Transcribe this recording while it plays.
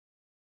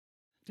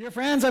Dear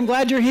friends, I'm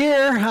glad you're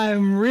here.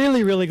 I'm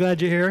really, really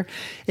glad you're here.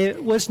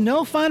 It was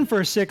no fun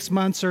for 6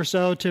 months or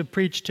so to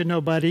preach to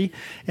nobody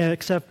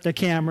except the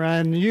camera,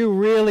 and you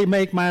really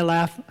make my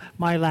laugh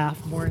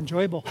more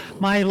enjoyable.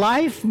 My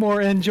life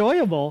more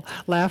enjoyable.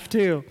 Laugh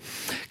too.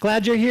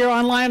 Glad you're here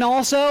online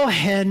also,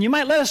 and you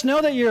might let us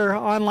know that you're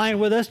online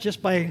with us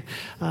just by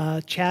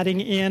chatting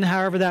in,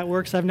 however that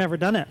works. I've never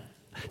done it.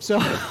 So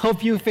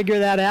hope you figure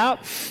that out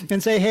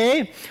and say,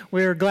 hey,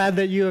 we're glad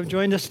that you have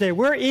joined us today.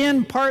 We're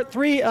in part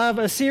 3 of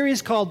a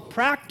series called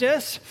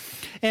Practice.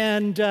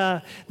 And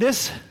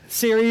this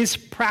series,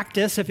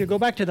 Practice, if you go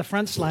back to the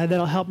front slide,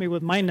 that'll help me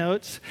with my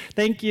notes.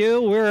 Thank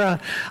you. We're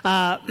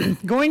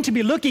going to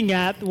be looking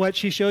at what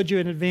she showed you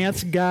in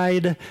advance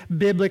guide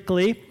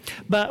biblically.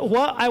 But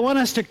what I want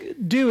us to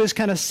do is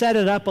kind of set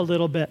it up a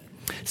little bit.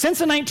 Since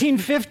the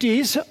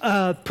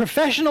 1950s,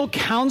 professional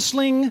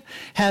counseling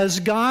has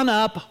gone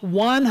up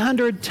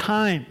 100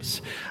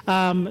 times.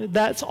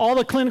 That's all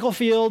the clinical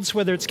fields,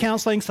 whether it's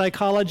counseling,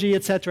 psychology,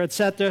 et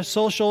cetera,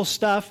 social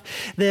stuff,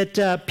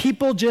 that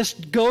people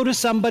just go to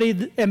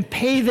somebody and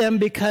pay them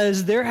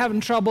because they're having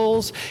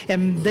troubles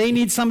and they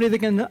need somebody that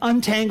can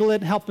untangle it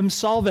and help them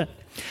solve it.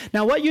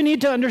 Now, what you need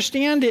to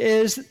understand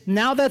is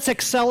now that's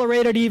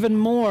accelerated even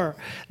more.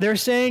 They're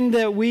saying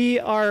that we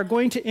are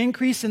going to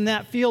increase in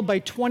that field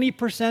by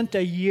 20%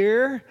 a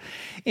year,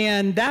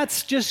 and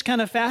that's just kind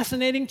of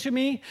fascinating to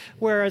me,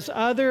 whereas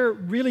other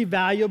really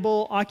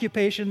valuable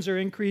occupations are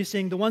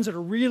increasing, the ones that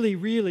are really,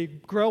 really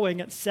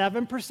growing at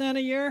 7%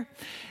 a year.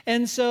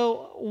 And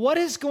so what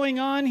is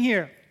going on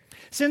here?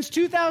 Since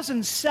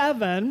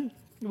 2007,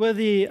 with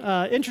the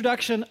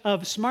introduction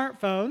of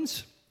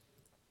smartphones,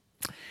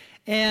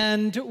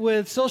 and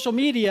with social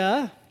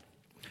media,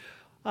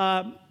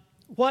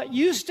 what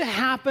used to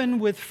happen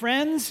with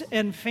friends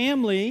and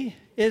family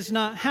is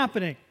not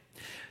happening.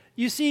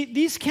 You see,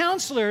 these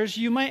counselors,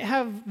 you might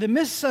have the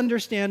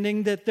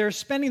misunderstanding that they're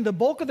spending the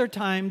bulk of their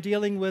time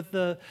dealing with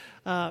the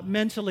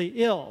mentally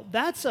ill.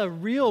 That's a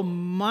real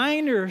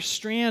minor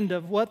strand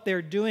of what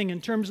they're doing in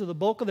terms of the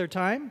bulk of their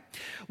time.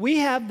 We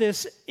have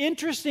this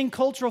interesting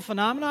cultural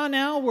phenomenon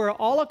now where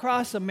all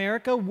across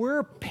America,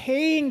 we're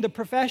paying the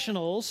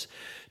professionals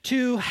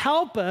to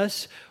help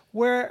us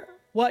where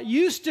what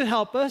used to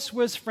help us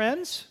was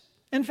friends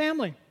and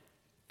family.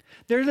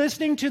 They're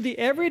listening to the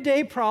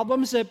everyday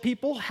problems that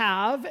people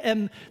have,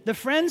 and the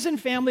friends and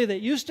family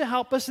that used to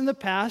help us in the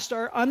past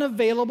are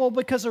unavailable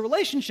because the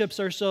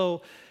relationships are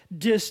so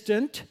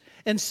distant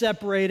and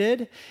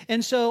separated.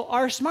 And so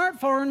our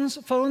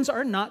phones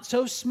are not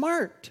so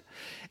smart.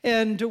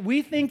 And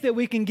we think that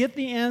we can get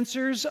the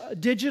answers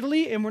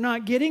digitally, and we're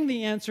not getting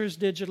the answers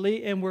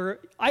digitally, and we're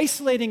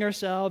isolating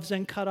ourselves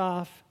and cut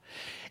off.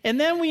 And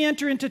then we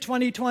enter into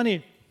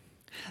 2020.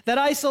 That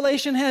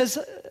isolation has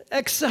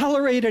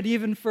accelerated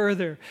even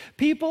further.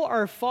 People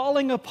are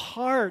falling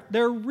apart.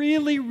 They're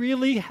really,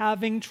 really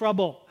having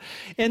trouble.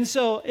 And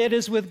so it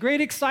is with great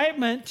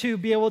excitement to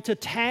be able to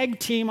tag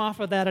team off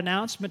of that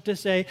announcement to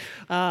say,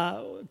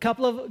 a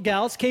couple of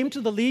gals came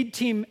to the lead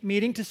team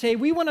meeting to say,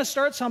 we want to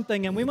start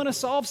something and we want to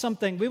solve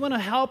something. We want to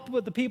help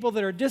with the people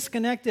that are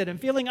disconnected and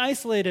feeling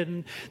isolated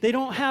and they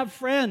don't have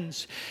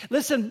friends.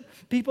 Listen,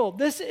 people,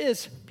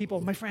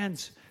 my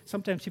friends.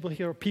 Sometimes people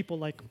hear people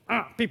like,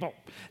 people.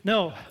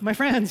 No, my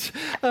friends.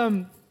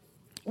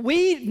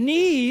 We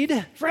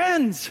need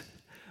friends.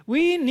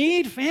 We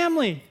need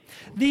family.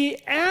 The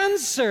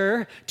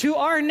answer to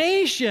our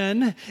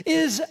nation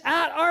is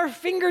at our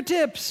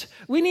fingertips.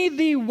 We need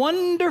the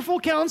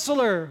wonderful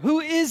counselor who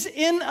is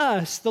in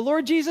us, the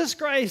Lord Jesus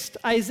Christ,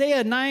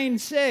 Isaiah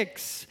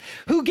 9:6,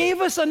 who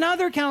gave us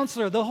another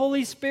counselor, the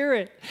Holy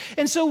Spirit.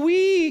 And so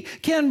we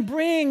can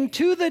bring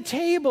to the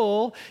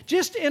table,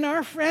 just in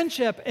our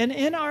friendship and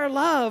in our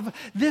love,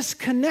 this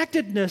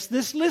connectedness,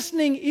 this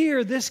listening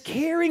ear, this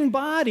caring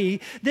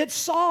body that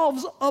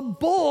solves a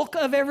bulk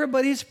of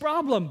everybody's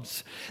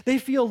problems. They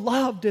feel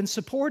loved and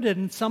supported,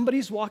 and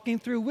somebody's walking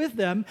through with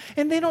them,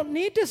 and they don't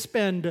need to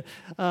spend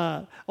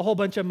a whole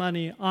bunch of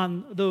money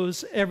on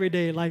those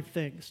everyday life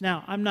things.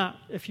 Now,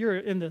 if you're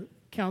in the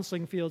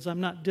counseling fields,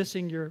 I'm not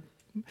dissing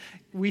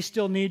we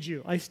still need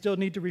you. I still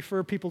need to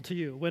refer people to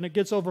you when it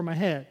gets over my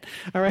head.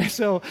 All right,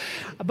 so,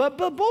 but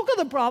bulk of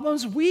the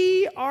problems,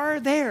 we are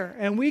there,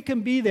 and we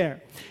can be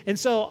there. And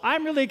so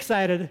I'm really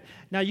excited.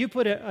 Now, you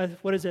put it,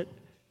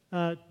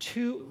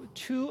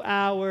 2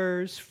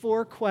 hours,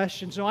 4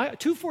 questions. No,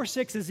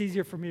 246 is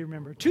easier for me to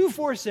remember.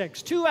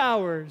 246, 2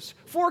 hours,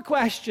 4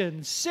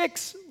 questions,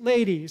 6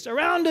 ladies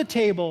around a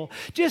table,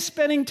 just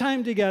spending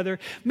time together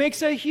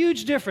makes a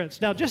huge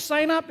difference. Now, just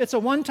sign up. It's a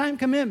one-time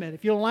commitment.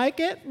 If you don't like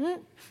it,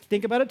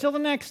 think about it till the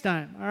next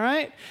time, all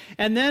right?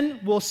 And then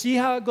we'll see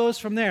how it goes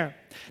from there.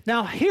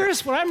 Now,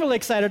 here's what I'm really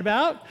excited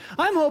about.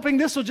 I'm hoping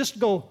this will just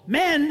go,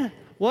 men,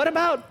 what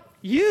about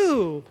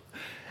you?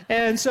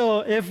 And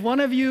so if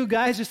one of you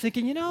guys is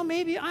thinking,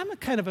 maybe I'm a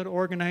kind of an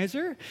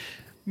organizer,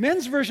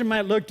 men's version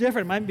might look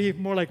different. It might be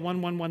more like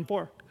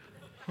 1114.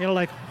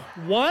 Like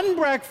 1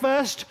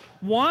 breakfast,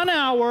 1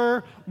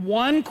 hour,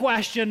 one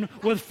question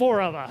with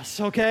 4 of us,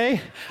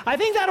 okay? I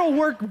think that'll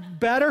work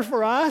better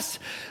for us.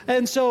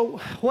 And so,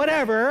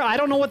 whatever, I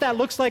don't know what that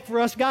looks like for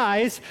us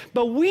guys,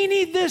 but we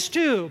need this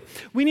too.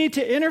 We need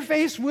to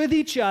interface with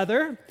each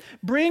other,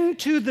 bring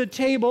to the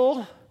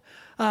table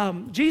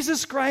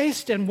Jesus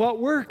Christ and what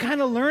we're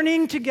kind of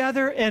learning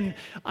together, and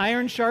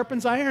iron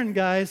sharpens iron,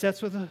 guys.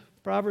 That's what the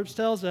Proverbs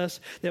tells us,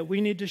 that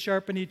we need to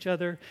sharpen each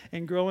other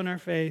and grow in our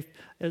faith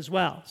as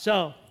well.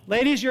 So,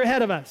 ladies, you're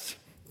ahead of us.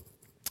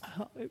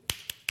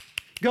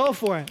 Go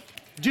for it.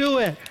 Do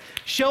it.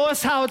 Show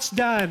us how it's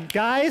done.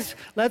 Guys,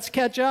 let's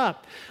catch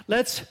up.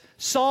 Let's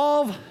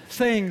solve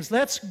things.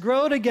 Let's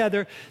grow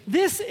together.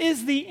 This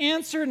is the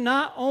answer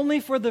not only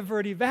for the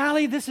Verde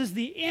Valley, this is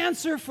the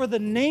answer for the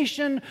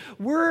nation.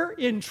 We're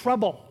in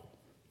trouble.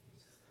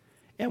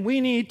 And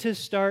we need to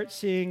start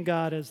seeing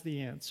God as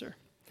the answer.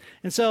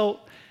 And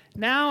so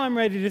now I'm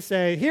ready to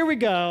say, here we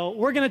go.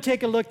 We're going to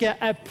take a look at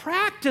a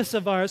practice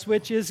of ours,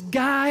 which is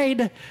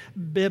guide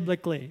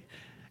biblically.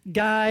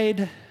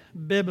 Guide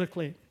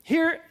biblically.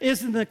 Here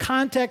is in the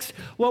context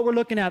what we're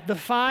looking at. The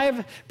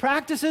 5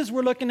 practices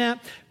we're looking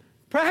at.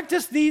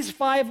 Practice these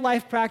 5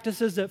 life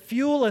practices that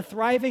fuel a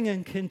thriving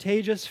and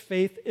contagious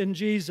faith in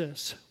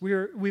Jesus.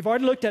 We've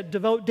already looked at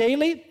devote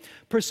daily,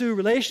 pursue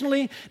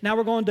relationally. Now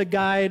we're going to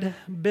guide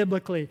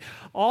biblically.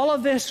 All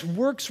of this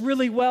works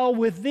really well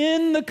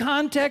within the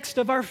context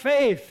of our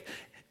faith.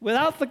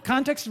 Without the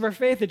context of our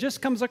faith, it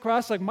just comes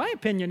across like my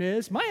opinion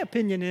is,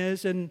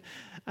 and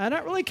I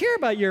don't really care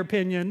about your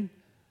opinion.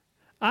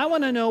 I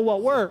want to know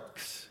what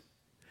works.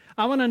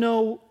 I want to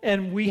know,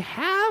 and we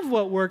have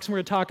what works, and we're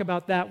going to talk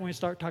about that when we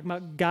start talking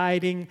about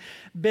guiding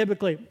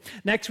biblically.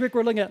 Next week,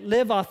 we're looking at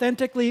live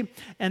authentically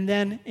and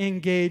then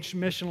engage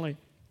missionally.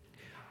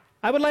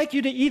 I would like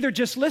you to either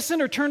just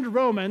listen or turn to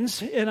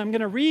Romans, and I'm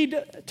going to read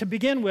to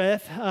begin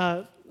with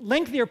a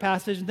lengthier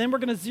passage, and then we're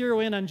going to zero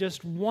in on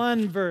just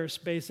one verse,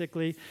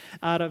 basically,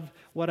 out of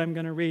what I'm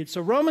going to read.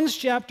 So Romans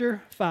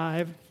chapter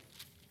 5,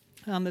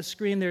 on the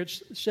screen there,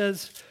 it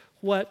says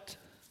what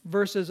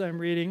verses I'm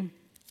reading.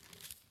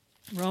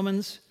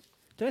 Romans,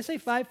 did I say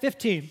 5?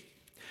 15.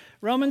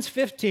 Romans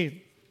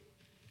 15.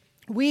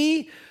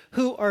 We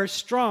who are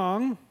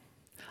strong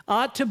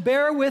ought to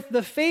bear with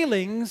the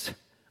failings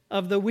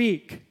of the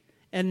weak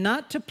and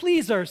not to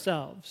please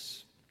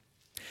ourselves.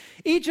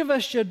 Each of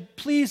us should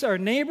please our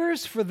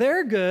neighbors for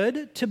their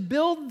good, to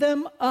build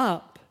them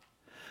up.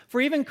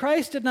 For even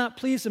Christ did not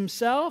please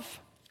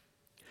himself,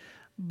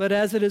 but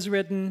as it is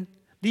written,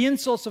 the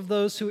insults of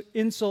those who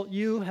insult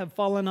you have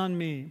fallen on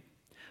me.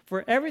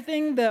 For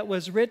everything that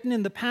was written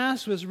in the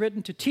past was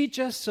written to teach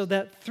us, so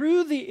that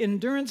through the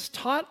endurance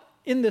taught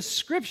in the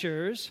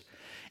Scriptures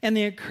and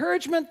the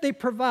encouragement they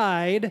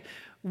provide,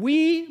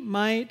 we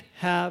might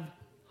have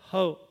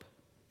hope.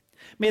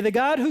 May the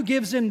God who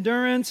gives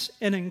endurance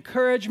and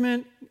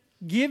encouragement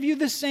give you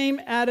the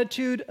same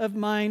attitude of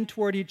mind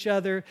toward each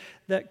other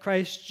that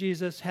Christ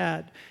Jesus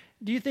had.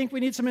 Do you think we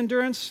need some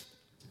endurance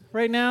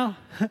right now?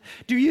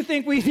 Do you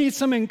think we need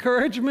some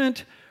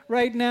encouragement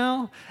right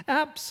now?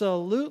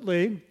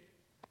 Absolutely.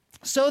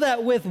 So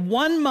that with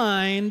one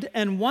mind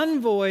and one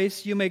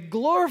voice you may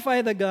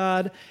glorify the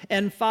God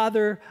and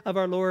Father of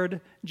our Lord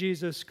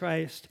Jesus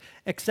Christ.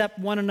 Accept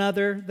one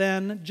another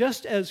then,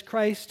 just as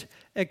Christ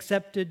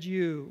accepted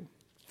you.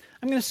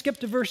 I'm going to skip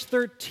to verse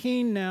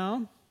 13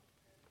 now.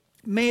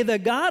 May the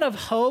God of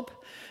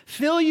hope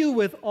fill you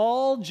with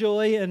all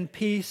joy and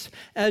peace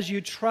as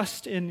you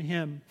trust in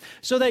him,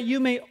 so that you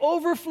may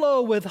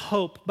overflow with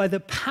hope by the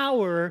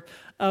power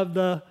of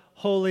the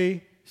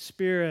Holy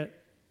Spirit.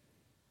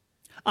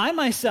 I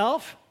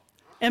myself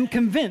am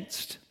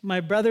convinced,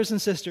 my brothers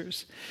and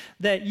sisters,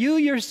 that you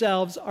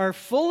yourselves are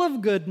full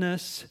of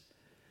goodness,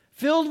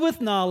 filled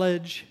with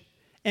knowledge,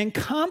 and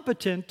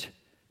competent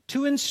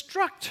to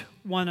instruct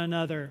one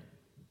another.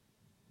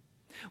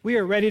 We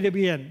are ready to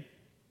begin.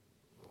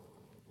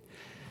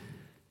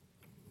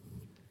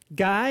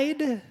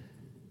 Guide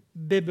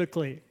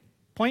biblically.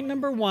 Point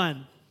number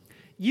 1,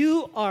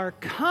 you are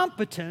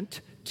competent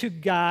to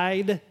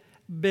guide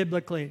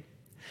biblically.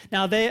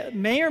 Now, they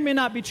may or may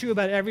not be true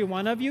about every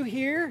one of you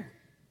here,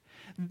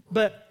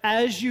 but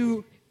as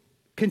you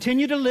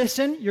continue to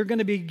listen, you're going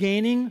to be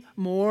gaining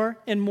more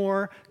and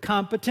more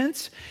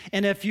competence.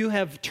 And if you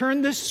have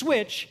turned the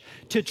switch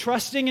to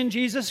trusting in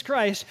Jesus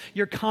Christ,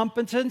 your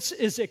competence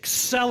is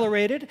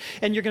accelerated,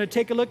 and you're going to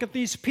take a look at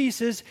these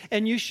pieces,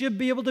 and you should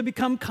be able to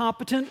become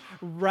competent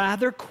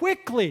rather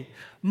quickly,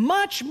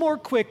 much more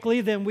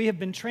quickly than we have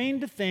been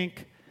trained to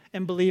think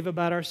and believe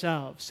about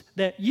ourselves,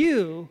 that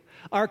you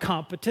are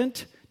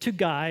competent to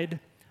guide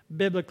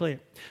biblically.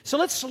 So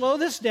let's slow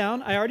this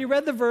down. I already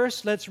read the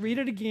verse. Let's read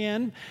it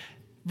again.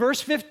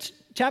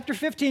 Chapter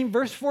 15,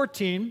 verse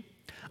 14.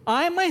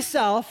 I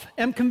myself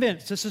am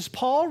convinced. This is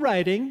Paul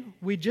writing.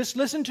 We just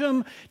listened to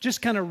him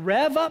just kind of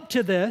rev up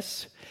to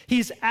this.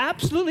 He's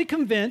absolutely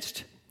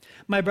convinced,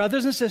 my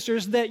brothers and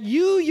sisters, that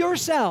you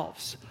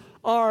yourselves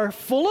are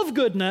full of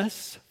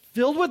goodness,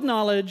 filled with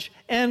knowledge,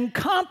 and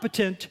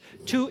competent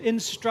to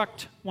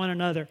instruct one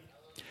another.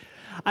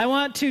 I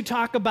want to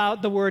talk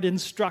about the word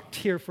instruct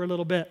here for a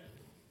little bit.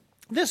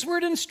 This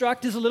word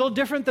instruct is a little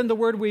different than the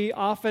word we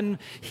often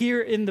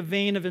hear in the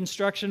vein of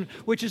instruction,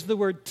 which is the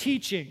word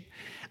teaching.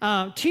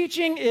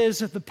 Teaching is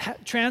the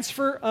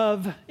transfer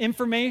of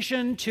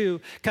information to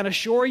kind of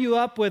shore you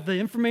up with the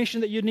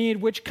information that you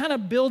need, which kind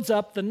of builds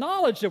up the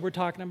knowledge that we're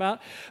talking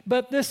about.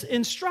 But this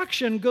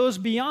instruction goes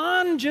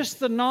beyond just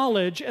the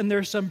knowledge, and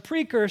there's some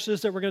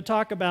precursors that we're going to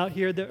talk about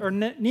here that are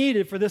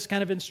needed for this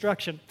kind of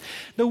instruction.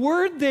 The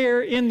word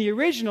there in the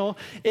original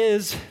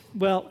is,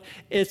 well,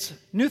 it's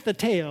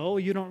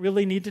nuthateo. You don't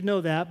really need to know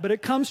that, but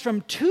it comes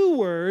from two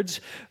words.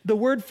 The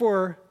word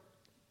for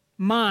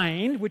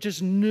mind, which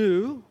is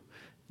nous,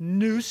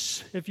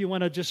 if you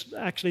want to just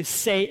actually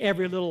say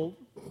every little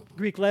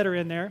Greek letter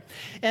in there,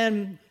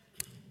 and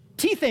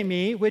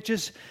tithemi, which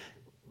is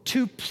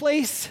to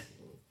place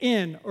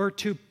in or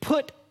to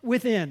put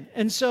within.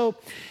 And so,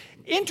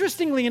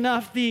 interestingly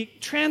enough, the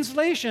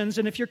translations,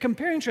 and if you're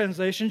comparing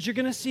translations, you're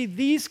going to see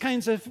these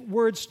kinds of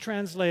words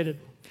translated.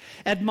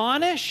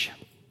 Admonish,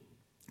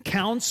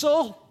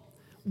 counsel,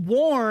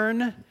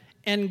 warn,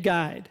 and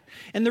guide.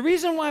 And the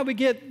reason why we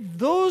get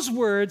those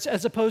words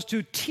as opposed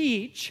to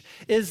teach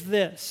is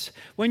this.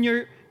 When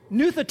you're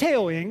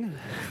nuthateoing,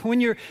 when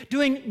you're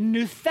doing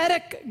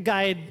nouthetic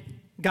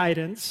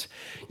guidance,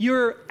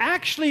 you're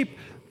actually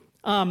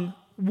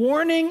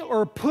warning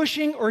or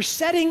pushing or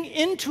setting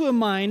into a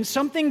mind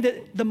something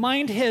that the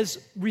mind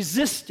has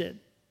resisted.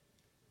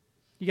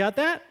 You got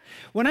that?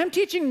 When I'm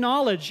teaching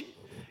knowledge,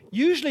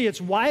 usually it's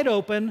wide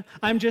open.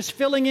 I'm just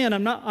filling in.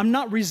 I'm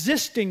not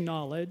resisting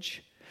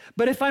knowledge.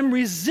 But if I'm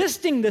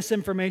resisting this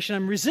information,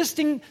 I'm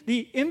resisting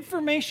the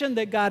information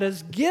that God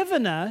has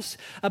given us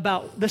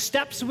about the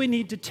steps we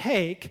need to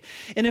take.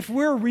 And if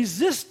we're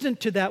resistant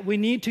to that, we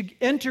need to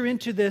enter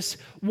into this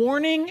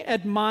warning,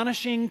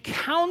 admonishing,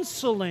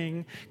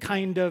 counseling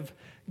kind of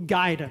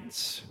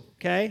guidance,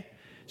 okay?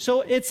 So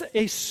it's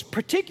a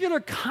particular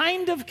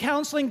kind of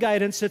counseling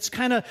guidance that's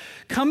kind of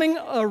coming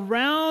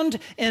around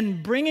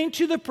and bringing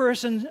to the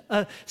person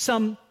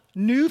some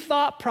new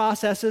thought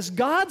processes,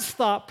 God's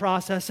thought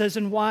processes,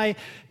 and why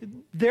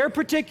their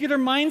particular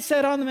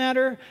mindset on the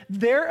matter,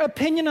 their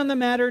opinion on the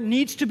matter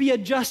needs to be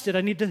adjusted.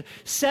 I need to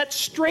set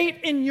straight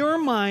in your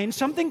mind.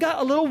 Something got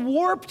a little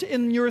warped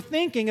in your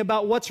thinking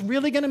about what's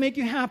really going to make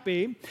you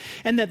happy,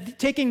 and that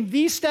taking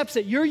these steps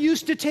that you're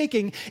used to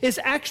taking is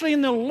actually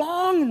in the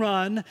long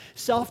run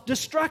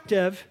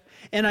self-destructive,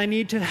 and I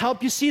need to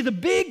help you see the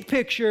big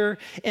picture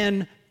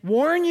and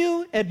warn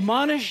you,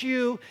 admonish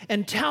you,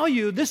 and tell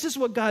you this is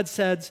what God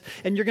says,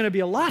 and you're going to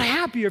be a lot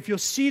happier if you'll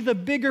see the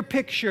bigger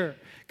picture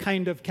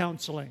kind of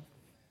counseling.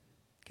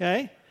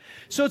 Okay?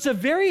 So it's a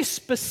very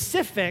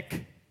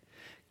specific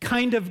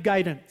kind of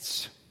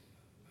guidance.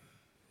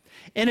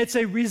 And it's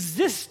a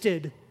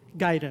resisted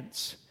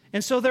guidance.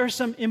 And so there are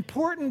some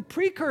important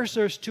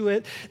precursors to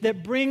it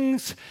that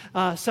brings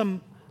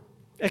some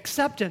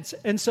acceptance.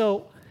 And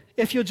so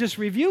if you'll just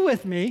review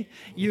with me,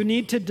 you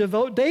need to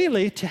devote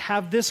daily to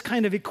have this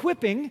kind of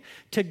equipping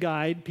to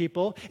guide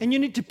people, and you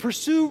need to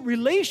pursue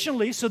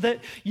relationally so that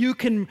you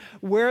can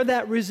wear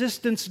that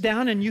resistance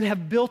down and you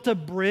have built a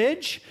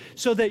bridge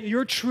so that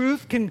your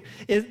truth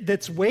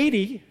that's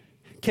weighty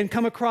can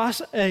come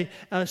across a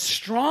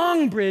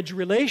strong bridge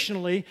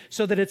relationally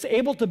so that it's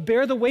able to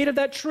bear the weight of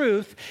that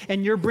truth,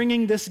 and you're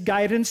bringing this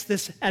guidance,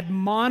 this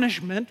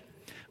admonishment,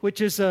 which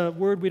is a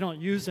word we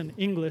don't use in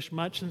English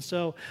much, and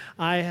so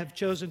I have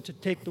chosen to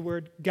take the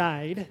word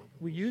guide.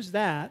 We use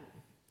that.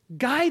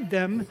 Guide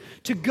them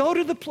to go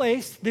to the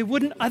place they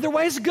wouldn't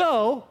otherwise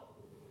go,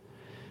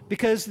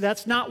 because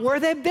that's not where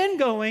they've been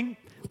going.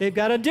 They've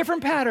got a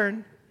different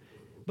pattern,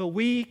 but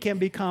we can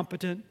be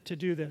competent to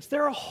do this.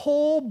 There are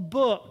whole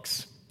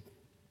books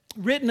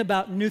written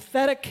about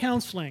nouthetic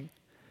counseling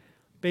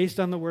based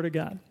on the Word of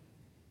God,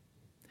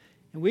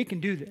 and we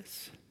can do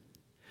this.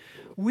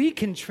 We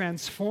can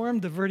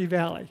transform the Verde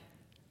Valley.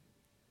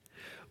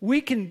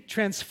 We can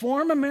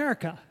transform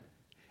America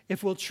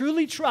if we'll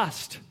truly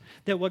trust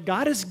that what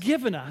God has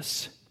given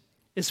us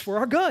is for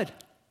our good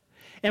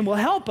and will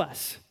help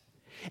us.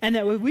 And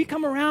that when we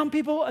come around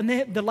people, and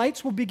the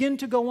lights will begin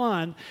to go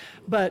on,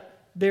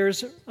 but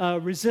there's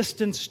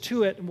resistance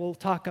to it, and we'll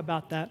talk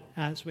about that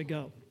as we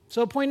go.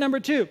 So point number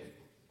 2.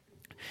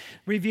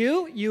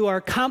 Review, you are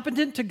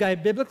competent to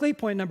guide biblically.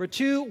 Point number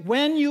 2,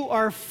 when you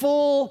are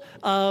full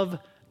of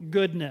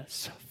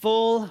goodness,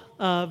 full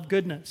of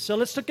goodness. So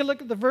let's take a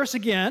look at the verse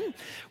again.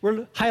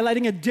 We're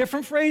highlighting a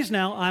different phrase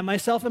now. I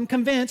myself am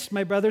convinced,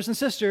 my brothers and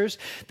sisters,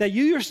 that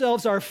you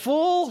yourselves are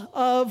full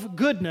of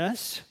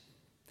goodness,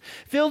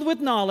 filled with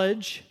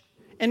knowledge,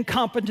 and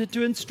competent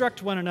to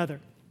instruct one another.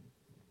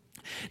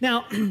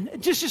 Now,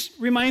 it just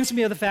reminds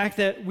me of the fact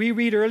that we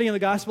read early in the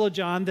Gospel of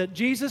John that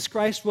Jesus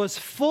Christ was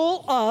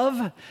full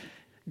of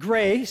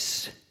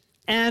grace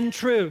and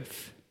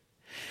truth.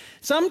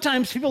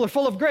 Sometimes people are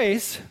full of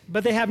grace,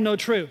 but they have no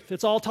truth.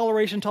 It's all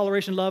toleration,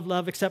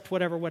 love, accept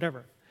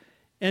whatever.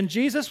 And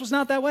Jesus was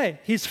not that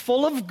way. He's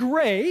full of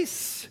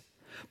grace,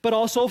 but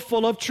also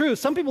full of truth.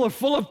 Some people are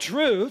full of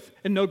truth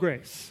and no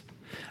grace.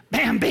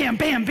 Bam, bam,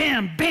 bam,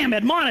 bam, bam,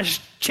 admonish,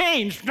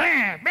 change,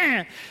 bam,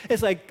 bam.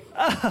 It's like,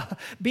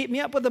 beat me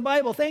up with the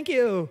Bible, thank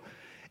you.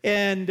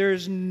 And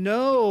there's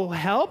no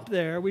help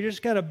there. We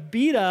just got to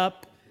beat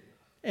up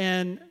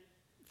and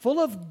full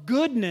of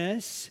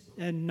goodness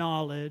and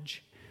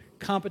knowledge,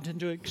 competent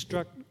to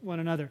instruct one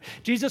another.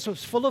 Jesus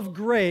was full of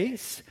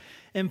grace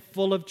and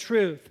full of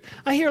truth.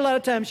 I hear a lot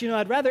of times,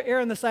 I'd rather err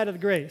on the side of the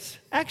grace.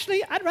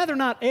 Actually, I'd rather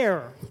not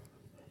err.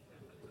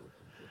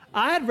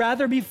 I'd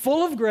rather be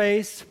full of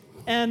grace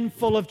and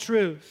full of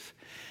truth.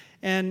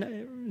 And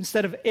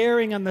instead of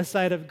erring on the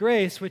side of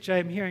grace, which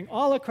I'm hearing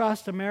all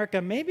across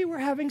America, maybe we're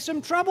having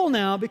some trouble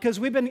now because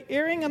we've been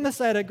erring on the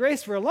side of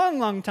grace for a long,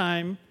 long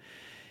time.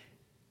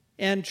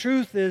 And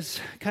truth is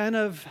kind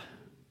of,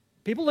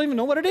 people don't even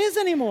know what it is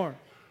anymore.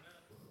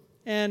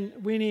 And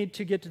we need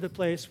to get to the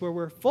place where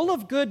we're full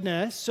of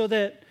goodness so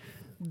that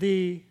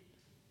the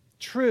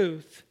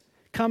truth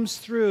comes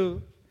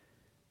through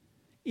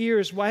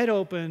ears wide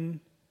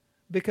open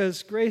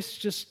because grace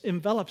just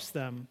envelops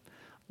them,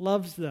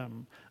 loves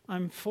them.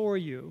 I'm for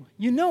you.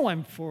 You know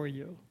I'm for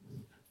you.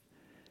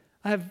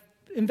 I've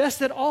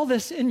invested all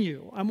this in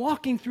you. I'm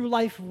walking through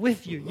life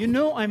with you. You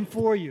know I'm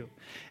for you.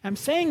 I'm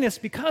saying this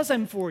because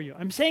I'm for you.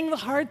 I'm saying the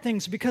hard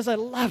things because I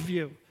love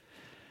you.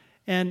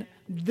 And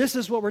this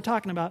is what we're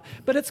talking about.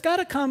 But it's got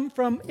to come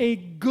from a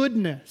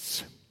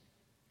goodness.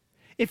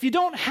 If you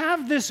don't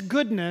have this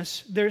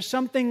goodness, there's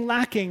something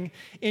lacking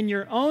in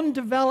your own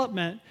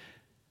development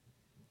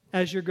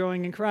as you're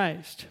growing in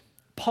Christ.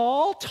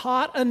 Paul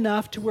taught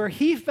enough to where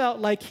he felt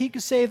like he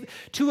could say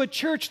to a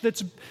church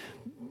that's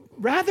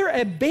rather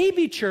a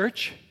baby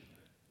church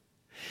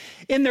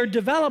in their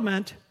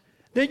development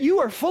that you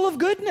are full of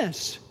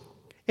goodness.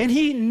 And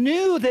he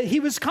knew that he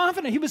was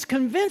confident, he was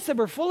convinced that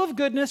we're full of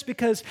goodness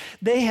because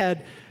they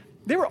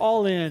were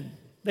all in.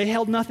 They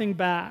held nothing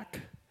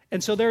back.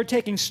 And so they're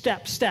taking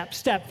step,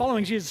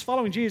 following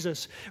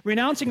Jesus,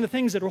 renouncing the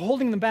things that were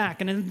holding them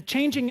back and then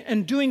changing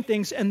and doing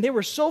things. And they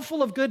were so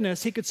full of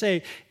goodness, he could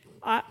say,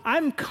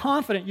 I'm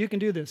confident you can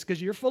do this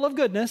because you're full of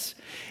goodness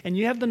and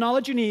you have the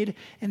knowledge you need.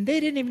 And they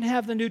didn't even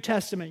have the New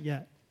Testament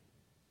yet.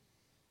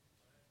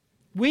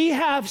 We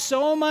have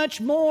so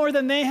much more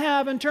than they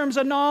have in terms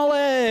of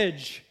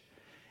knowledge.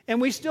 And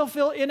we still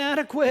feel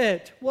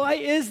inadequate. Why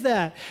is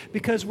that?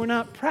 Because we're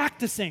not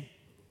practicing.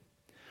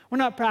 We're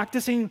not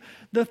practicing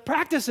the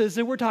practices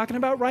that we're talking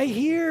about right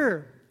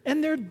here.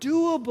 And they're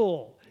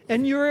doable.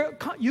 And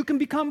you can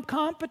become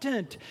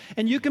competent.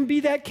 And you can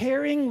be that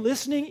caring,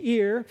 listening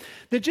ear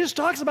that just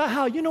talks about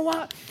how, you know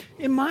what,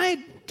 in my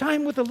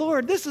time with the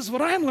Lord, this is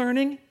what I'm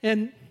learning.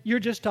 And you're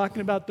just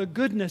talking about the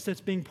goodness that's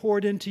being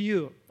poured into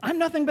you. I'm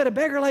nothing but a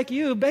beggar like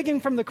you,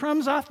 begging from the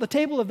crumbs off the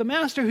table of the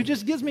master who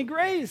just gives me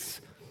grace.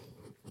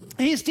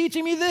 He's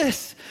teaching me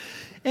this,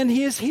 and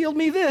he has healed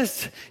me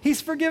this. He's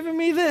forgiven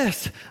me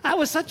this. I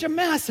was such a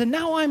mess, and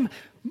now I'm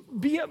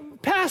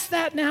past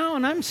that now,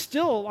 and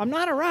I'm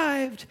not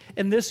arrived.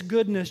 And this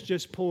goodness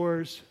just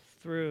pours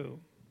through.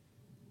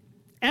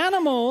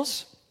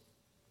 Animals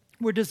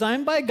were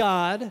designed by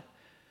God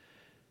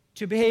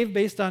to behave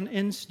based on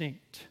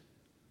instinct.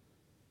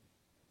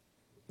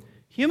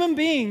 Human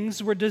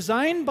beings were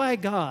designed by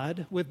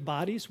God with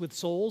bodies, with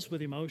souls,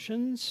 with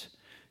emotions,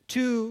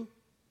 to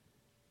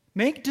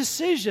make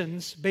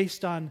decisions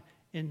based on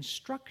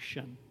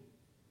instruction.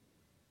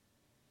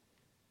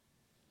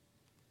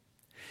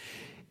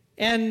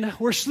 And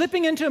we're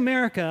slipping into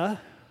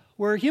America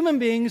where human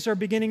beings are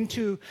beginning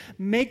to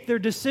make their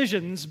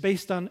decisions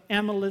based on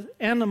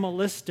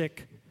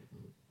animalistic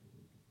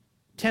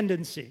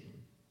tendency.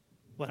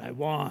 What I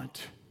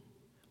want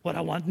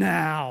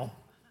now.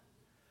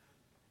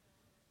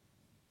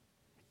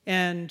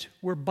 And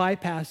we're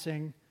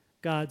bypassing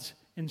God's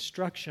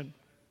instruction.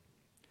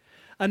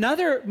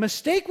 Another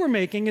mistake we're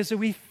making is that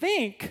we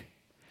think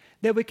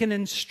that we can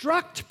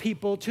instruct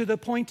people to the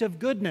point of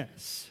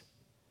goodness,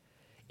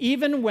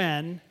 even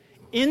when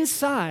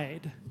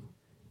inside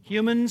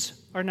humans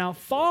are now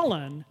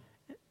fallen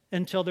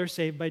until they're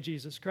saved by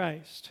Jesus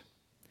Christ.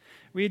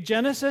 Read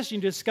Genesis, you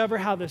discover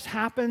how this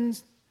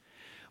happens.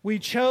 We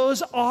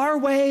chose our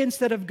way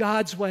instead of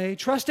God's way,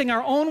 trusting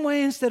our own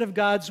way instead of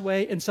God's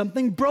way, and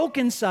something broke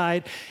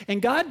inside.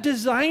 And God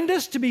designed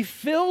us to be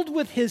filled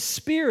with His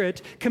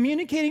Spirit,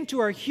 communicating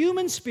to our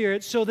human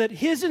spirit so that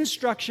His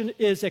instruction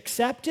is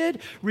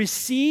accepted,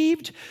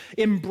 received,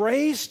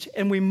 embraced,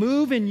 and we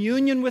move in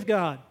union with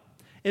God.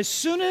 As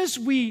soon as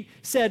we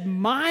said,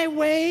 my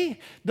way,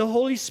 the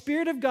Holy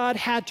Spirit of God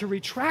had to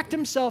retract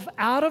Himself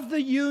out of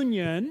the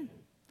union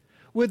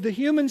with the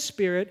human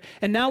spirit,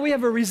 and now we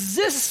have a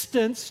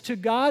resistance to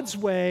God's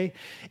way,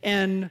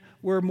 and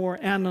we're more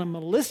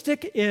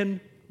animalistic in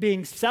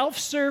being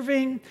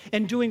self-serving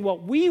and doing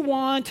what we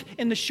want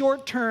in the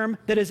short term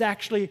that is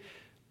actually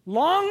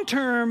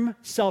long-term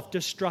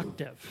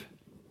self-destructive.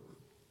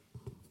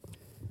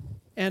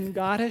 And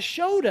God has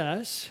showed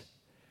us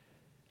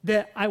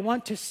that I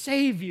want to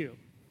save you,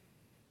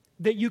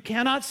 that you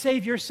cannot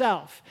save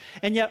yourself.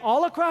 And yet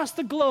all across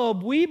the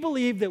globe, we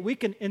believe that we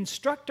can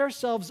instruct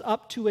ourselves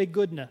up to a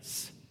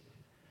goodness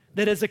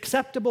that is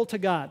acceptable to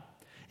God.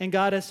 And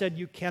God has said,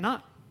 you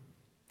cannot.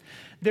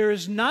 There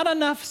is not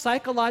enough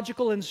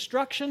psychological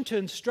instruction to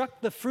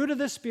instruct the fruit of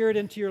the Spirit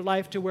into your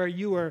life to where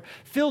you are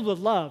filled with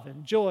love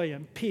and joy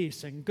and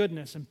peace and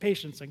goodness and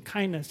patience and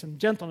kindness and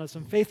gentleness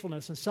and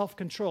faithfulness and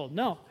self-control.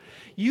 No,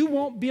 you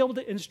won't be able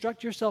to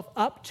instruct yourself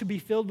up to be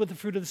filled with the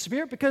fruit of the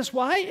Spirit because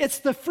why? It's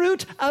the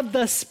fruit of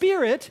the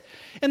Spirit,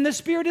 and the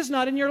Spirit is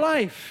not in your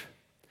life.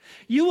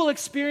 You will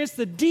experience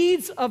the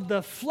deeds of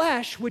the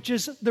flesh, which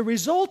is the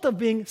result of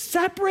being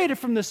separated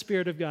from the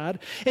Spirit of God,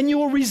 and you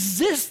will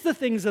resist the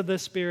things of the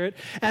Spirit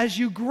as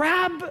you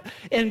grab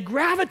and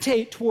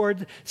gravitate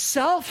toward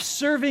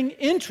self-serving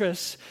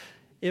interests.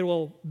 It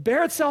will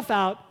bear itself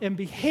out in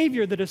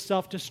behavior that is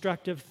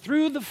self-destructive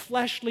through the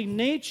fleshly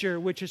nature,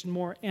 which is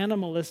more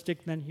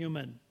animalistic than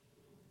human.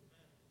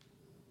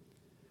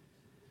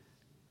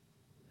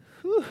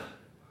 Whew.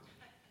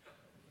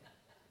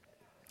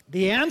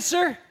 The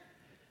answer?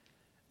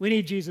 We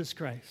need Jesus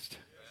Christ.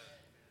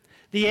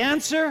 The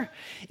answer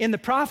in the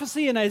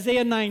prophecy in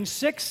Isaiah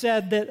 9:6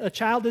 said that a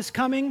child is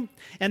coming,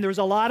 and there's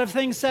a lot of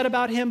things said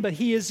about him, but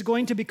he is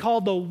going to be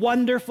called the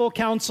Wonderful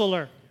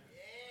Counselor.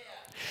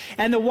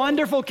 And the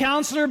Wonderful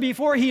Counselor,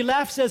 before he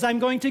left, says, I'm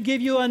going to give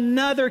you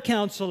another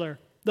counselor,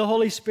 the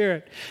Holy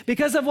Spirit.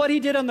 Because of what he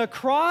did on the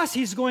cross,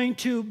 he's going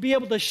to be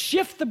able to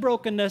shift the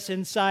brokenness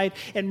inside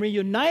and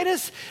reunite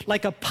us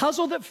like a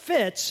puzzle that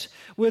fits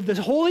with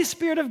the Holy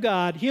Spirit of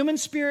God, human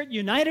spirit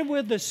united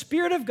with the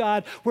Spirit of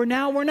God, where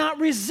now we're not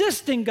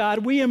resisting God,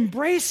 we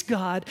embrace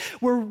God,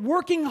 we're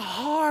working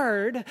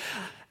hard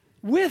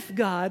with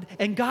God,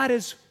 and God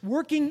is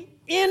working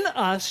in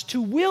us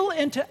to will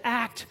and to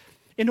act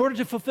in order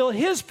to fulfill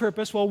his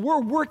purpose while we're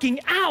working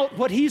out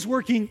what he's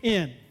working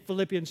in.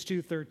 Philippians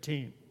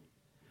 2:13.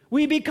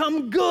 We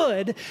become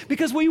good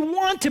because we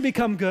want to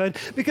become good,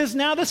 because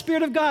now the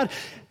Spirit of God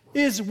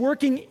is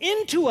working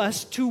into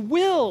us to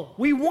will.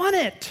 We want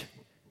it.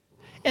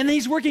 And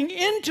he's working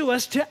into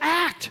us to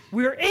act.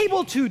 We're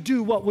able to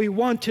do what we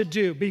want to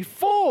do.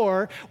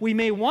 Before, we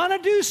may want to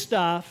do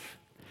stuff.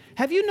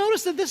 Have you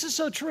noticed that this is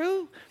so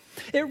true?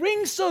 It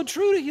rings so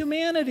true to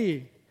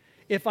humanity.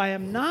 If I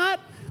am not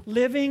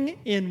living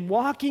in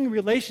walking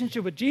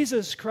relationship with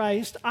Jesus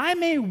Christ, I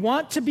may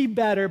want to be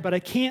better, but I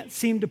can't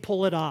seem to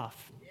pull it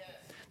off. Yes.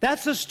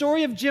 That's the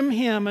story of Jim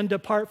Hammond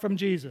apart from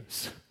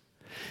Jesus.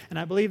 And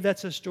I believe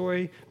that's a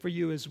story for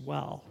you as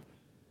well.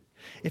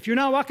 If you're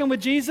not walking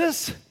with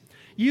Jesus,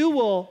 you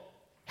will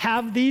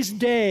have these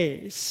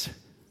days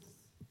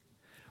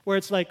where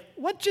it's like,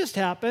 what just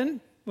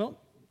happened? Well,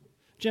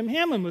 Jim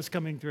Hammond was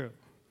coming through.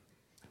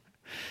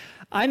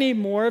 I need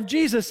more of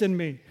Jesus in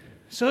me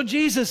so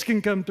Jesus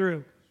can come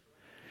through.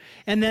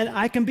 And then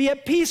I can be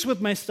at peace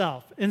with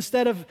myself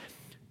instead of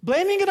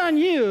blaming it on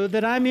you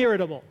that I'm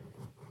irritable.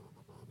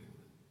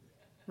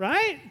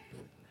 Right?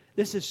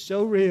 This is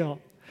so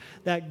real.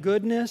 That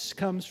goodness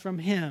comes from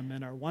him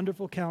and our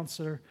wonderful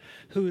counselor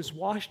who has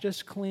washed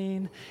us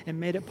clean and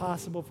made it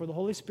possible for the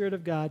Holy Spirit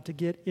of God to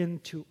get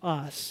into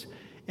us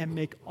and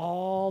make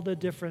all the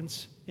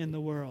difference in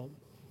the world.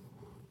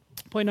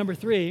 Point number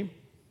 3,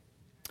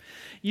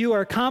 you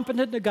are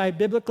competent to guide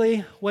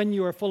biblically when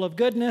you are full of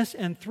goodness,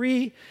 and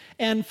 3,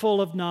 and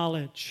full of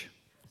knowledge.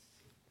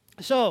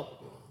 So,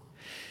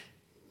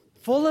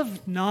 full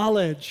of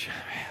knowledge.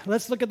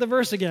 Let's look at the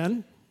verse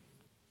again.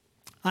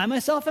 I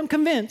myself am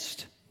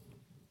convinced.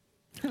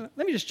 Let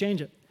me just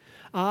change it.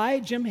 I,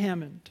 Jim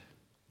Hammond,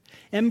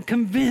 am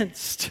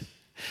convinced,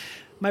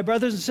 my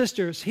brothers and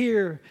sisters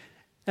here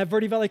at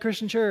Verde Valley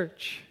Christian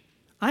Church,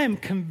 I am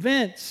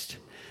convinced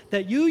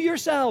that you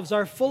yourselves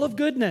are full of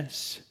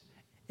goodness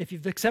if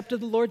you've accepted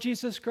the Lord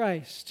Jesus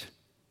Christ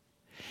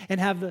and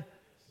have the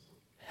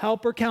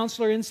helper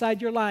counselor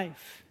inside your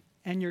life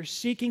and you're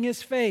seeking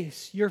his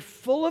face. You're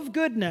full of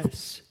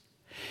goodness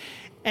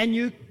and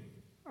you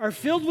are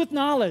filled with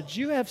knowledge.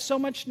 You have so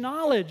much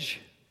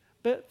knowledge,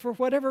 but for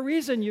whatever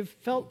reason, you've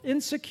felt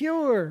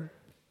insecure.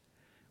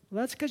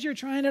 Well, that's because you're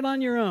trying it on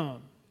your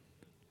own.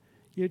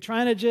 You're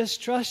trying to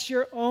just trust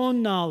your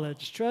own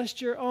knowledge,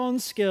 trust your own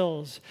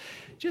skills.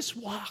 Just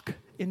walk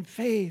in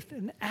faith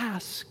and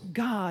ask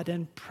God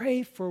and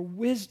pray for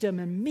wisdom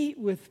and meet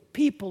with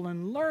people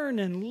and learn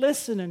and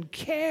listen and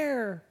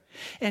care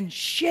and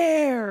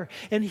share,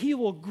 and he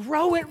will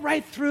grow it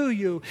right through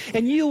you.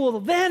 And you will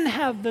then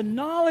have the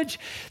knowledge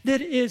that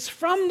is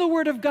from the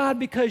Word of God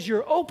because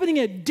you're opening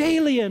it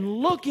daily and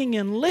looking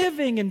and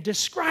living and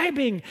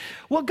describing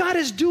what God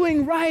is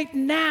doing right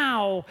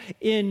now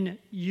in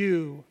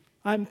you.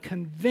 I'm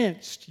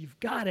convinced you've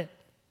got it.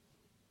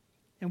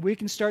 And we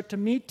can start to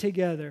meet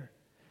together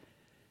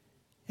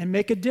and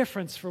make a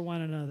difference for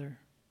one another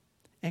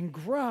and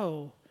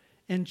grow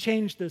and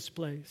change this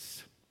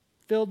place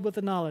filled with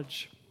the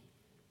knowledge.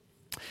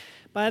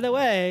 By the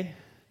way,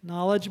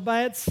 knowledge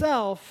by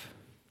itself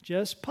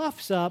just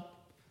puffs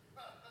up.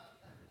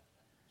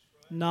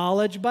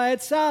 Knowledge by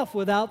itself,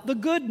 without the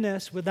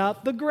goodness,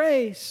 without the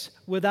grace,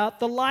 without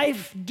the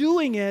life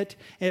doing it,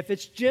 if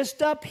it's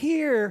just up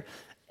here,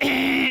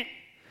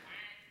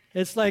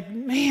 it's like,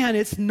 man,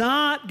 it's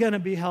not going to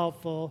be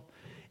helpful.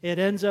 It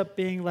ends up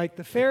being like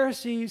the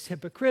Pharisees,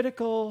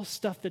 hypocritical,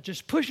 stuff that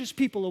just pushes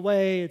people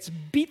away. It's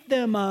beat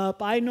them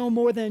up, I know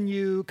more than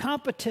you,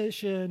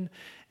 competition,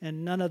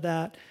 and none of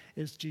that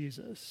is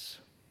Jesus.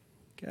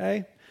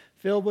 Okay?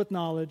 Filled with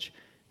knowledge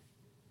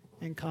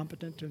and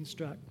competent to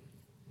instruct.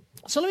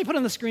 So let me put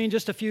on the screen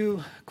just a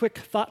few quick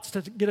thoughts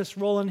to get us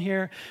rolling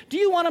here. Do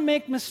you want to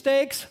make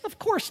mistakes? Of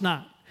course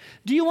not.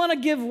 Do you want to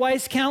give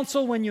wise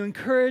counsel when you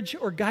encourage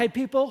or guide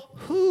people?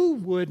 Who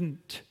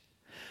wouldn't?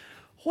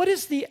 What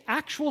is the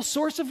actual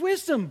source of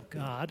wisdom?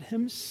 God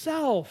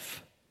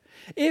Himself.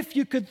 If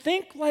you could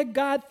think like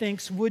God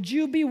thinks, would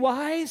you be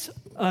wise?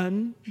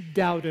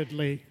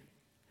 Undoubtedly.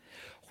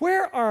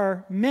 Where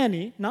are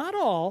many, not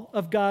all,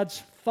 of God's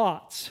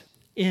thoughts?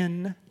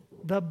 In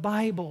the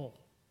Bible.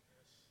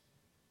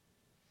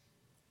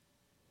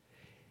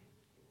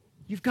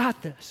 You've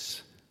got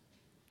this.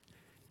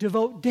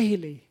 Devote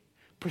daily.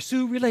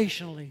 Pursue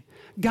relationally.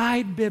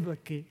 Guide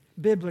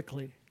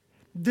biblically.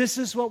 This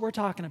is what we're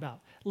talking about.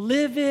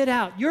 Live it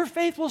out. Your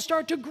faith will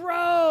start to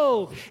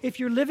grow if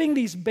you're living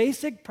these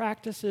basic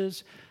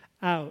practices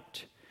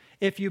out.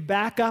 If you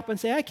back up and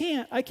say, I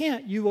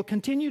can't, you will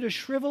continue to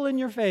shrivel in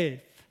your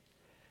faith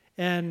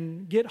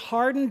and get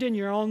hardened in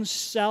your own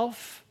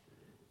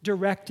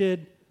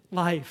self-directed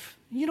life.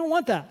 You don't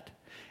want that.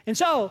 And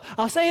so,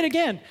 I'll say it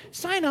again.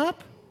 Sign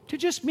up to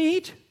just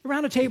meet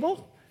around a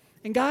table.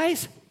 And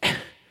guys,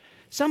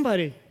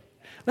 somebody,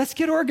 let's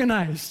get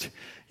organized.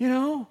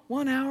 1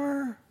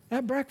 hour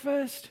at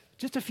breakfast,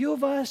 just a few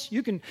of us.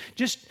 You can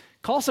just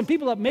call some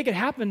people up, make it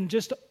happen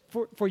just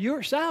for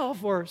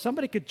yourself, or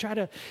somebody could try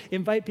to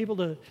invite people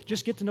to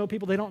just get to know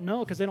people they don't know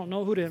because they don't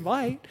know who to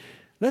invite.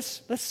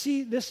 Let's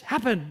see this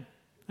happen.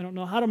 I don't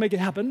know how to make it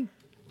happen.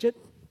 Just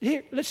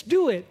here, let's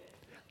do it.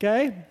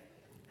 Okay?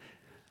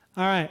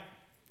 All right.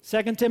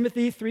 2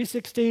 Timothy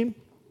 3:16.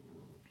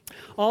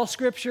 All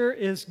Scripture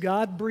is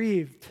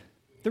God-breathed.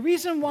 The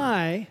reason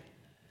why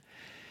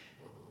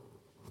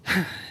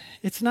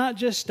it's not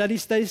just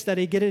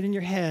study, get it in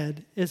your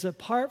head, is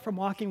apart from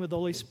walking with the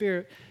Holy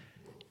Spirit,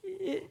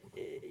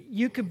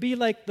 you could be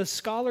like the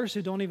scholars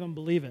who don't even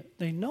believe it.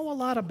 They know a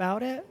lot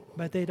about it,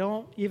 but they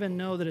don't even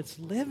know that it's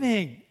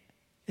living.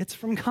 It's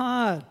from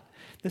God.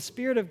 The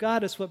Spirit of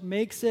God is what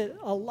makes it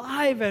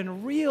alive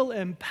and real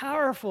and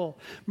powerful,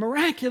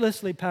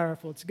 miraculously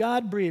powerful. It's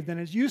God-breathed and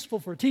is useful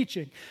for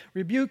teaching,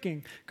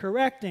 rebuking,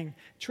 correcting,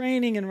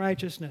 training in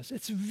righteousness.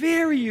 It's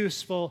very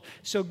useful,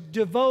 so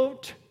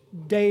devote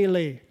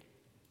daily.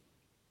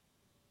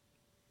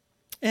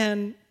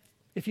 And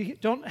if you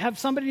don't have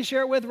somebody to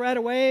share it with right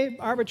away,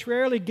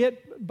 arbitrarily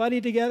get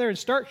buddy together and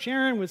start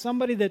sharing with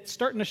somebody that's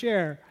starting to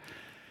share.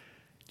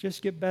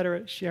 Just get better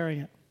at sharing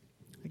it.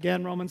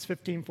 Again, Romans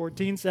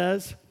 15:14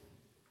 says,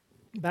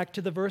 back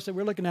to the verse that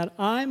we're looking at,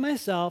 I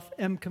myself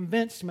am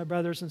convinced, my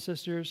brothers and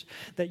sisters,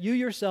 that you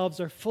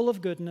yourselves are full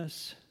of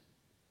goodness,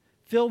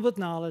 filled with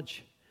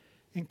knowledge,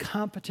 and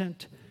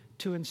competent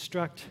to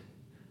instruct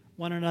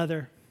one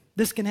another.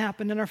 This can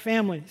happen in our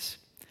families.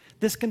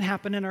 This can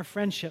happen in our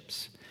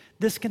friendships.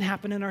 This can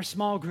happen in our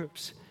small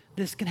groups.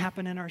 This can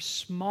happen in our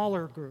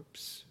smaller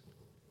groups.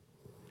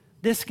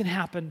 This can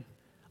happen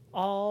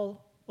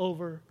all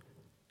over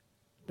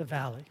the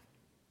valley.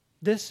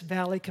 This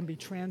valley can be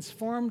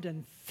transformed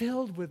and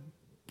filled with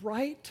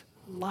bright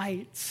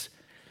lights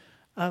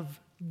of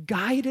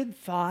guided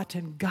thought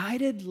and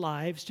guided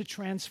lives to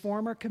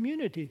transform our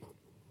community.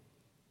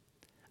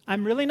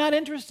 I'm really not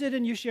interested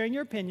in you sharing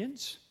your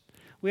opinions.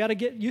 We ought to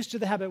get used to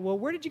the habit. Well,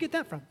 where did you get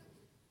that from?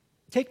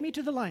 Take me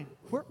to the line.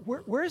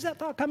 Where is that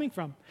thought coming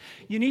from?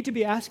 You need to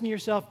be asking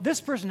yourself,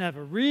 this person have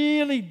a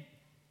really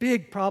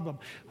big problem.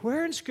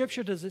 Where in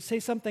Scripture does it say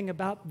something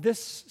about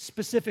this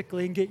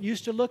specifically, and get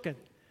used to looking?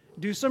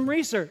 Do some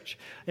research.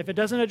 If it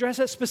doesn't address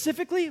it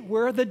specifically,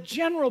 where are the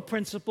general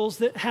principles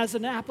that has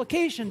an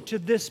application to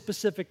this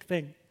specific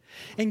thing?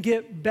 And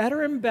get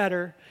better and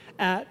better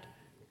at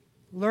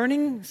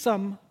learning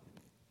some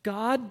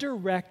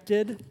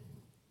God-directed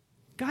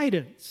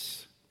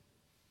guidance.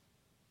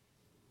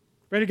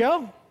 Ready to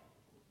go?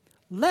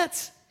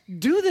 Let's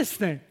do this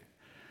thing.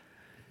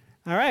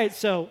 All right,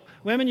 so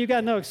women, you've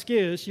got no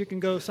excuse. You can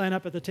go sign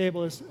up at the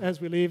table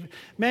as we leave.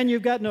 Men,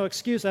 you've got no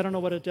excuse. I don't know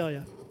what to tell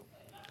you.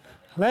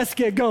 Let's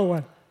get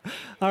going.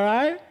 All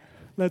right?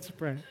 Let's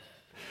pray.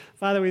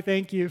 Father, we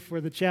thank you for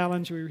the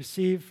challenge we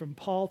received from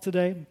Paul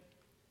today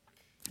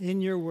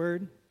in your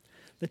word,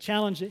 the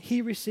challenge that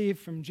he received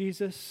from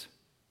Jesus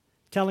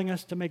telling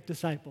us to make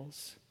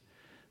disciples,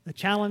 the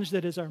challenge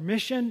that is our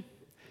mission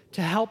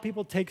to help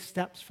people take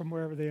steps from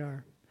wherever they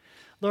are.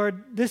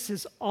 Lord, this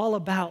is all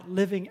about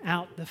living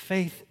out the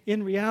faith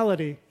in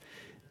reality.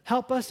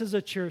 Help us as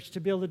a church to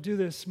be able to do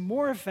this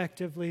more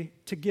effectively,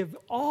 to give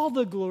all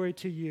the glory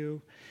to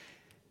you.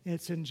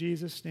 It's in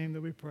Jesus' name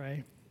that we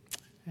pray.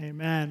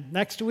 Amen.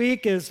 Next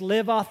week is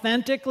Live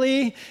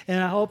Authentically,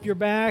 and I hope you're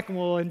back, and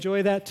we'll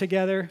enjoy that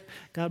together.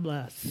 God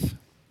bless.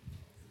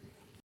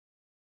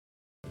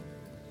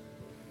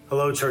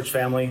 Hello, church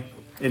family.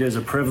 It is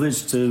a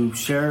privilege to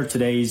share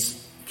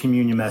today's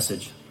communion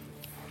message.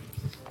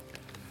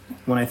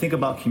 When I think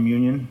about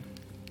communion,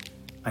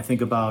 I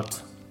think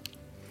about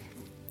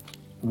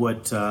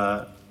what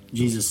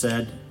Jesus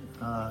said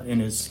in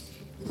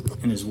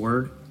his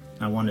word.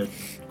 I want to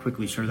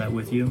quickly share that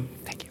with you.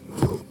 Thank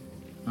you.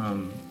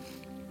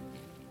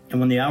 And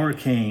when the hour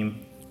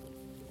came,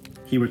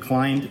 he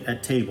reclined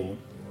at table,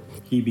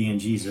 he being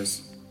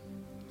Jesus,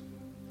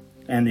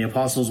 and the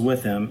apostles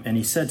with him, and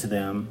he said to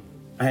them,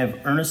 I have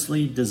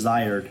earnestly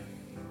desired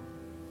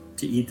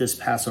to eat this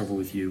Passover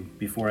with you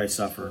before I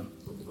suffer.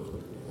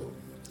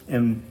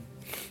 And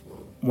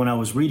when I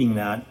was reading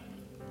that,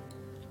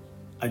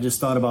 I just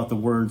thought about the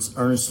words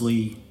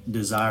earnestly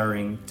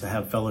desiring to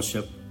have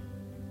fellowship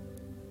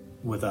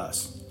with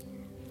us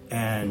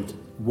and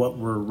what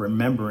we're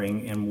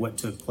remembering and what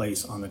took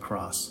place on the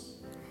cross.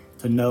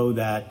 To know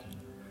that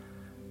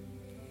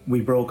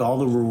we broke all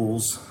the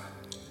rules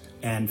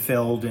and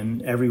failed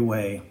in every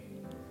way,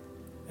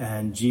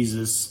 and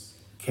Jesus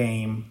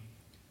came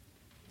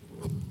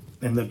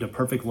and lived a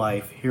perfect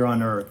life here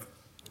on earth,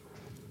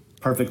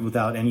 perfect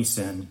without any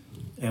sin,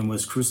 and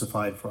was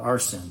crucified for our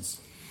sins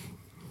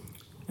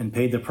and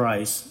paid the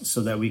price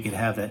so that we could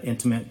have that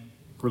intimate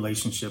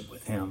relationship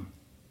with him.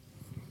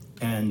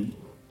 And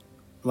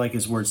like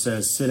his word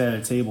says, sit at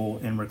a table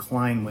and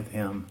recline with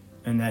him,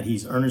 and that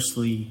he's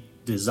earnestly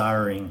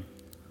desiring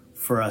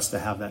for us to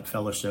have that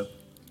fellowship.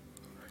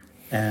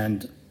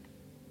 And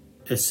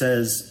it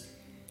says,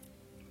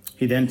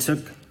 he then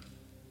took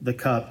the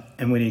cup,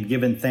 and when he had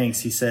given thanks,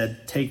 he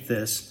said, take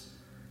this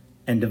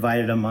and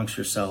divide it amongst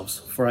yourselves.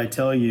 For I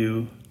tell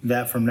you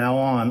that from now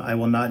on I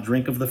will not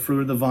drink of the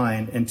fruit of the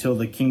vine until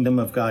the kingdom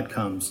of God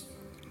comes.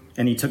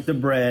 And he took the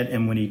bread,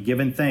 and when he'd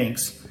given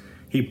thanks,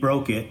 he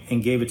broke it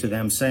and gave it to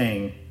them,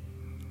 saying,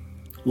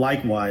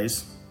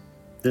 likewise,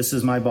 this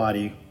is my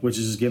body, which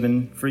is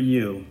given for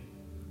you.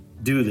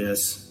 Do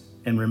this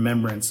in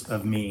remembrance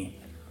of me.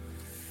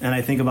 And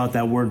I think about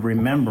that word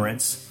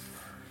remembrance,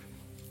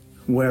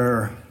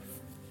 where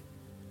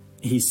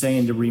he's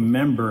saying to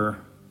remember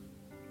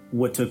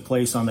what took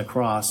place on the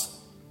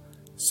cross.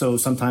 So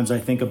sometimes I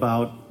think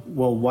about,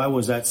 well, why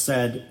was that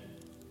said?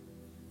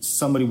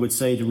 Somebody would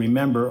say to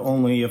remember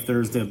only if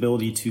there's the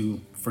ability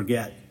to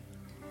forget.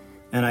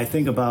 And I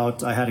think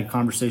about, I had a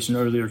conversation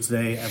earlier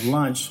today at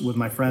lunch with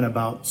my friend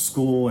about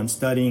school and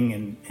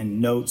studying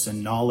and notes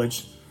and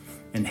knowledge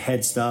and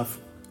head stuff.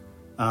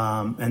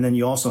 And then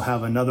you also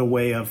have another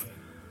way of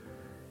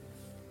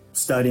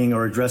studying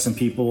or addressing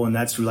people, and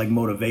that's through like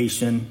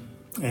motivation.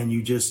 And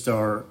you just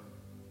are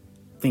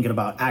thinking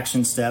about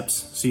action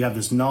steps. So you have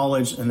this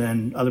knowledge, and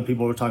then other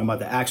people are talking about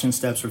the action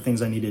steps or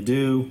things I need to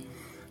do,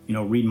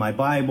 read my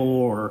Bible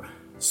or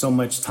so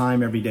much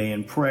time every day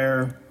in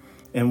prayer.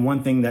 And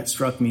one thing that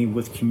struck me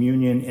with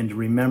communion and to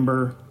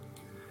remember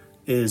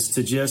is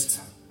to just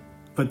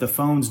put the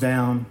phones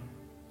down,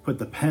 put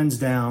the pens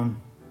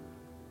down,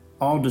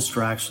 all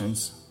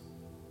distractions,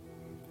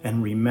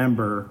 and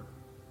remember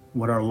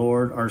what our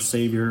Lord, our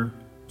Savior,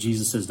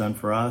 Jesus has done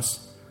for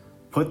us.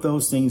 Put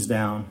those things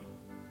down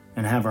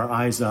and have our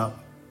eyes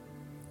up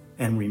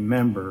and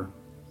remember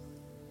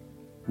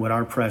what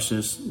our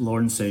precious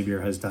Lord and Savior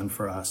has done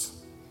for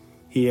us.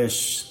 He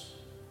has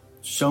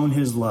shown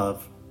his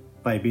love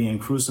by being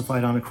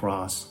crucified on a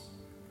cross,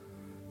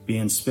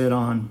 being spit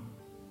on,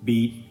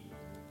 beat,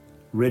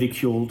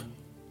 ridiculed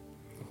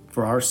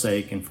for our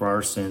sake and for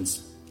our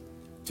sins,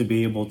 to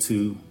be able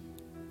to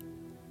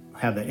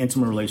have that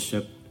intimate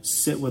relationship,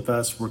 sit with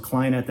us,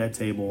 recline at that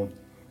table,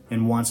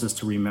 and wants us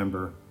to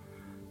remember.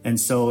 And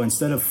so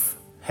instead of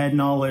head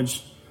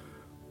knowledge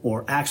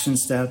or action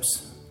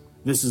steps,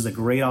 this is a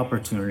great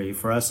opportunity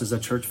for us as a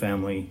church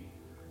family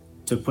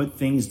to put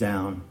things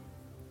down,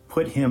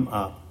 put him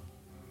up,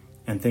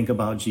 and think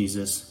about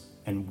Jesus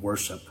and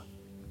worship.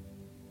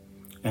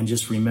 And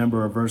just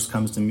remember, a verse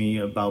comes to me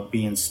about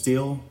being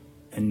still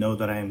and know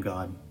that I am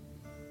God.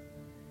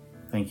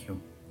 Thank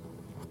you.